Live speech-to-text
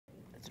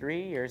3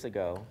 years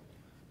ago,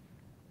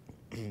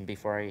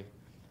 before I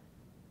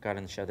got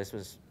on the show, this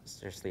was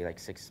seriously like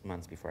 6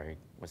 months before I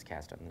was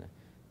cast on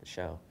the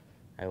show,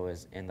 I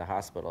was in the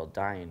hospital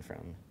dying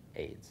from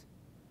AIDS.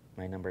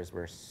 My numbers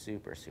were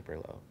super, super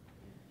low.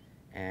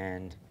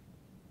 And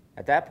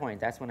at that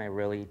point, that's when I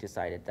really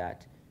decided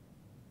that,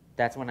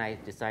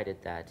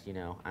 you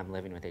know, I'm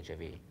living with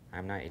HIV.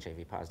 I'm not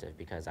HIV positive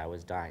because I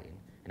was dying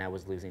and I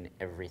was losing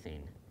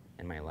everything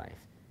in my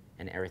life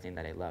and everything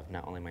that I loved,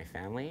 not only my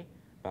family,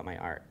 but my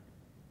art.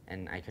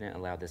 And I couldn't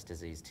allow this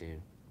disease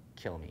to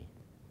kill me,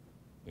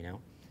 you know?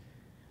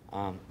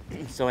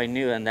 So I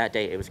knew on that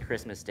day, it was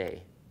Christmas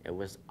Day. It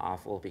was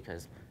awful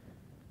because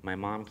my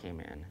mom came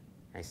in.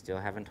 I still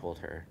haven't told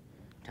her,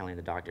 telling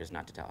the doctors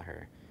not to tell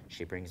her.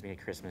 She brings me a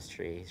Christmas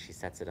tree, she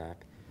sets it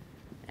up,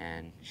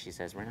 and she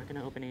says, we're not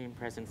gonna open any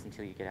presents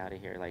until you get out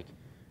of here. Like,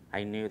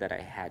 I knew that I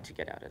had to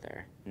get out of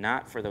there.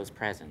 Not for those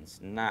presents,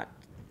 not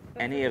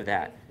any of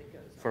that,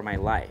 for my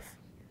life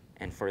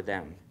and for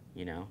them,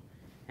 you know?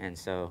 And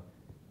so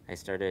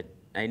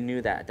I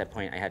knew that at that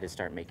point I had to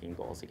start making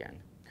goals again,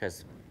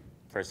 because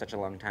for such a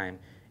long time,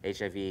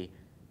 HIV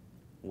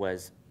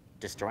was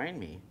destroying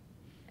me,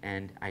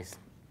 and I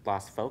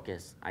lost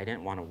focus. I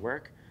didn't want to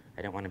work.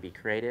 I didn't want to be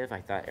creative.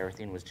 I thought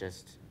everything was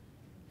just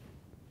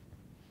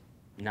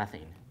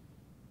nothing,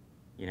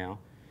 you know?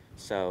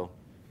 So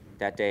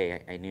that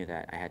day, I knew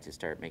that I had to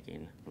start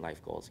making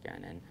life goals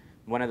again. And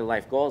one of the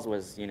life goals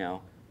was, you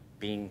know,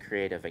 being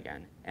creative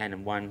again.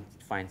 And one,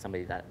 find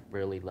somebody that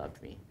really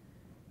loved me